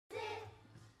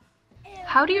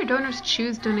How do your Donors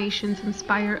Choose donations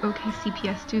inspire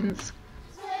OKCPS students?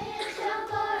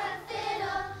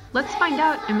 Let's find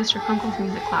out in Mr. Cunkle's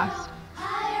music class.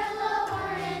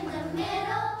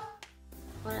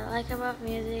 What I like about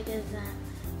music is that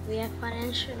we have fun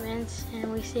instruments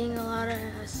and we sing a lot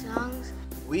of songs.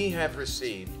 We have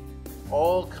received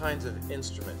all kinds of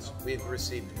instruments. We've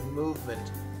received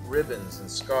movement ribbons and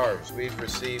scarves. We've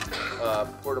received a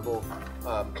portable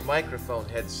microphone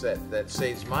headset that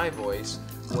saves my voice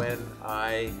when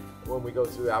we go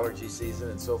through allergy season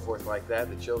and so forth like that.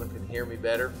 The children can hear me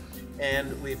better.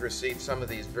 And we've received some of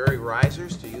these very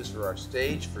risers to use for our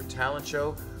stage, for talent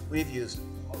show. We've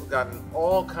gotten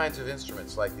all kinds of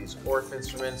instruments like these Orff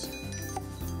instruments.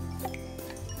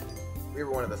 We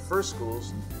were one of the first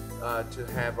schools to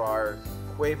have our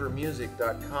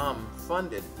quavermusic.com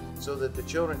funded so that the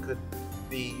children could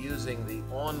be using the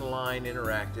online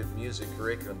interactive music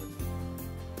curriculum.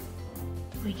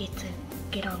 We get to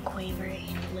get on Quaver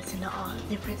and listen to all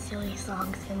different silly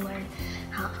songs and learn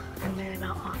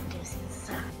about octaves and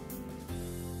stuff.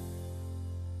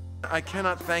 I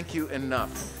cannot thank you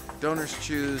enough. Donors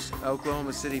Choose,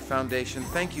 Oklahoma City Foundation,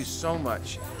 thank you so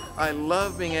much. I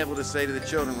love being able to say to the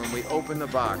children when we open the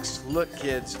box, look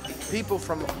kids, people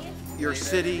from your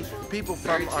city, people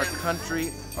from our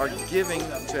country are giving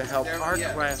to help our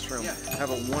classroom have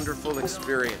a wonderful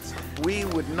experience. We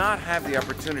would not have the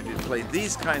opportunity to play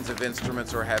these kinds of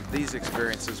instruments or have these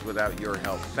experiences without your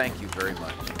help. Thank you very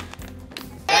much.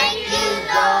 Thank you,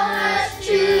 Donors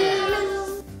Choose.